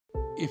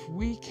if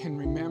we can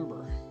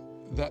remember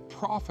that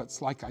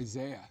prophets like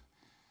Isaiah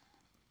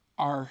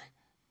are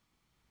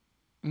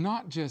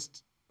not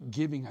just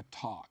giving a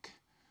talk.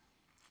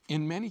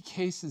 In many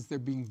cases, they're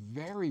being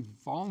very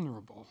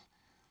vulnerable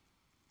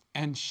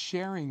and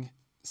sharing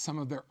some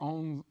of their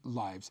own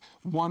lives.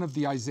 One of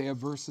the Isaiah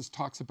verses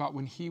talks about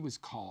when he was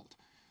called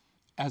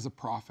as a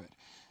prophet.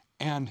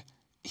 And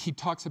he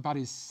talks about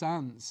his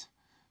sons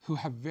who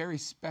have very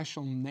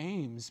special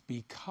names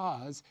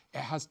because it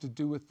has to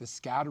do with the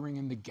scattering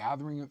and the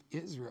gathering of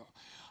Israel.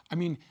 I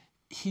mean,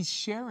 he's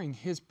sharing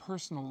his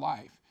personal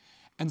life.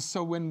 And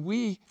so when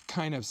we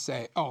kind of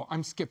say, oh,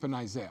 I'm skipping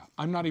Isaiah,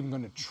 I'm not even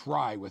going to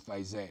try with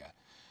Isaiah,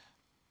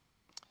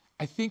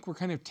 I think we're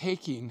kind of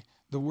taking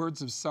the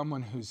words of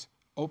someone who's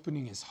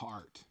opening his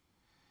heart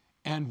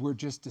and we're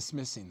just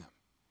dismissing them.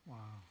 Wow.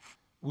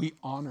 We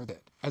honor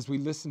that as we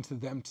listen to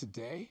them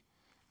today,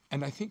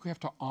 and I think we have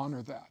to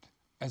honor that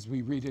as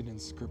we read it in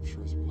Scripture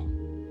as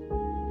well.